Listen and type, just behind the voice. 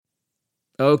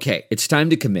Okay, it's time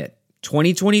to commit.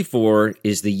 2024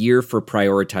 is the year for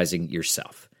prioritizing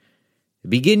yourself.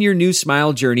 Begin your new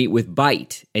smile journey with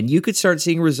Byte, and you could start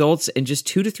seeing results in just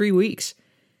 2 to 3 weeks.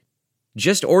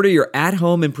 Just order your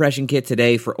at-home impression kit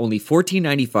today for only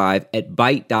 $14.95 at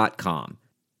Byte.com.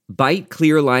 Byte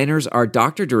clear liners are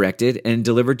doctor-directed and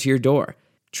delivered to your door.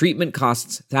 Treatment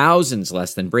costs thousands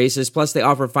less than braces, plus they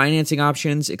offer financing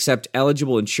options, accept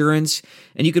eligible insurance,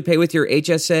 and you could pay with your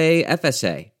HSA,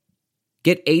 FSA.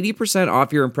 Get 80%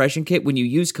 off your impression kit when you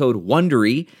use code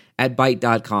WONDERY at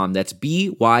Byte.com. That's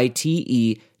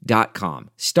BYTE.com.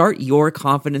 Start your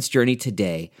confidence journey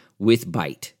today with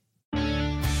Byte.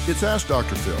 It's Ask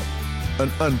Dr. Phil.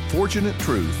 An unfortunate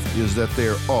truth is that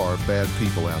there are bad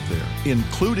people out there,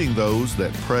 including those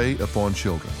that prey upon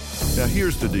children. Now,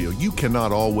 here's the deal. You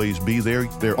cannot always be there.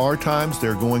 There are times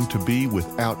they're going to be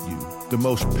without you. The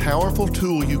most powerful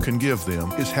tool you can give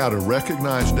them is how to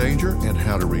recognize danger and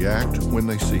how to react when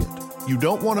they see it. You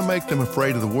don't want to make them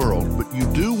afraid of the world, but you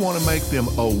do want to make them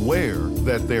aware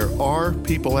that there are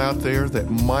people out there that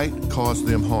might cause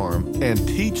them harm and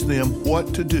teach them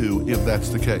what to do if that's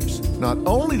the case. Not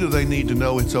only do they need to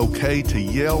know it's okay to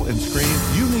yell and scream,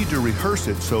 you need to rehearse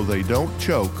it so they don't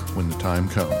choke when the time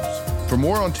comes. For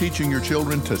more on teaching your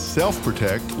children to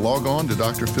self-protect, log on to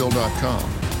drphil.com.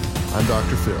 I'm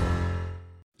Dr. Phil.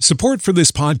 Support for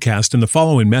this podcast and the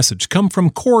following message come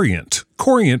from Corient.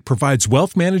 Corient provides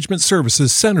wealth management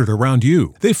services centered around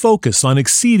you. They focus on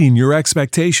exceeding your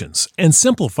expectations and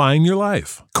simplifying your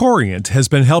life. Corient has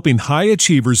been helping high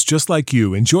achievers just like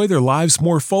you enjoy their lives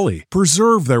more fully,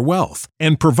 preserve their wealth,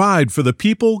 and provide for the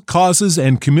people, causes,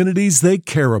 and communities they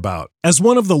care about. As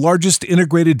one of the largest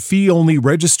integrated fee-only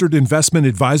registered investment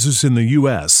advisors in the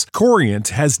U.S., Corient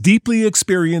has deeply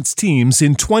experienced teams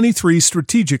in 23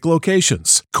 strategic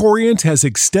locations. Corient has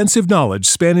extensive knowledge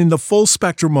spanning the full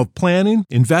spectrum of planning,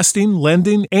 investing,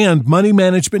 lending, and money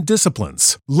management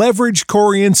disciplines. Leverage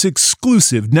Corient's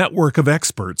exclusive network of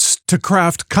experts to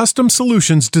craft custom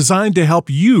solutions designed to help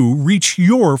you reach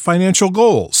your financial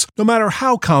goals, no matter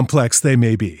how complex they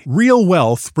may be. Real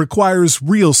wealth requires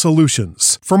real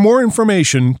solutions. For more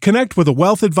information, connect with a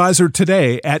wealth advisor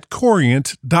today at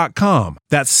Corient.com.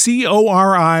 That's Corient.com.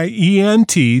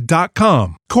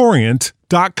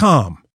 Corient.com.